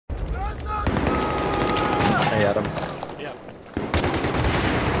Hey Adam, Yeah.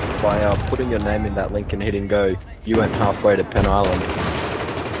 by putting your name in that link and hitting go, you went halfway to Penn Island.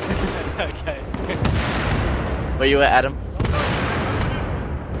 Okay. Where you at, Adam?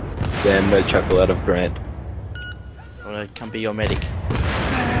 Damn, no chuckle out of Grant. I wanna come be your medic.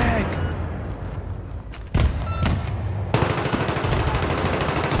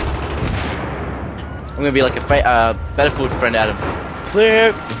 I'm gonna be like a Battlefield friend, Adam.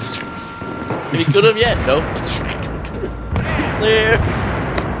 Clear. Have you killed him yet? No. Clear.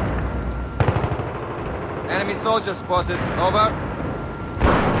 Enemy soldier spotted. Over.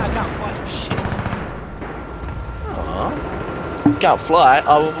 I can't fly for shit. Aww. Can't fly.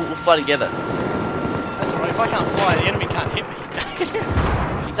 Oh, we'll fly together. That's alright. If I can't fly, the enemy can't hit me.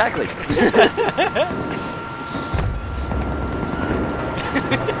 Exactly.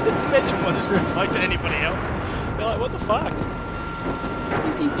 Imagine what this looks like to anybody else. They're like, what the fuck? What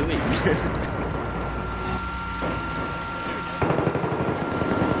is he doing?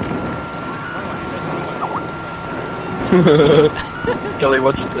 Kelly,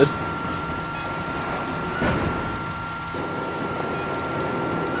 what's it?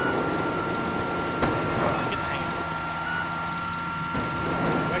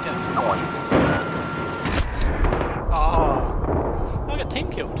 Oh, I got team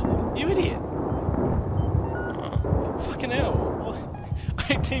killed. You idiot. Fucking hell.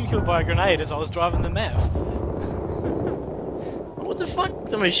 I got team killed by a grenade as I was driving the MAV. What the fuck?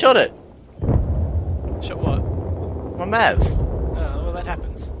 Somebody shot it. Shot what? My MAV. Oh, well, that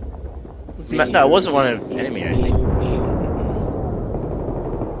happens. No, it wasn't one of enemy or anything.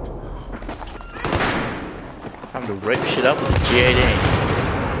 Time to rip shit up with G18.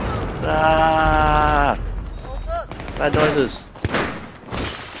 Ah! Bad noises.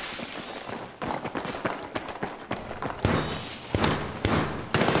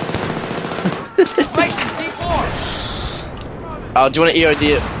 Oh, do you want to EOD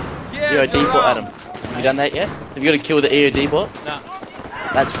it? Yeah, EOD bot, Adam. Have you done that yet? Have you got to kill the EOD bot? No.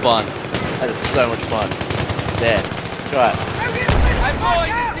 That's fun. That is so much fun. There. Try it. I'm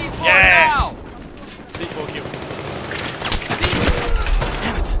blowing the C4 Yeah. now! C4 kill.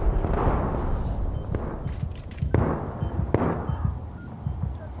 Damn it.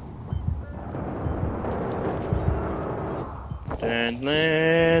 Dun,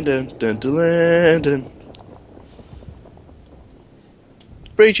 dun, dun, dun, dun, dun.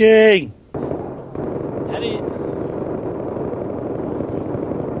 Breaching! How do you...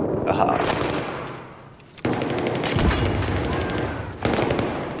 Aha.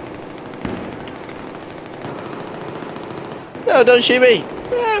 No, don't shoot me!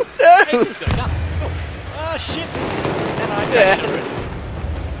 No, no! Exit's got a gun. Cool. Oh, shit. And I Yeah. crashed already.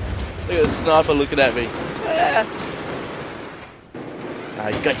 Look at the sniper looking at me. Ah.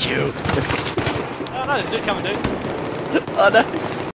 I got you! Oh, no, there's a dude coming, dude. Oh no!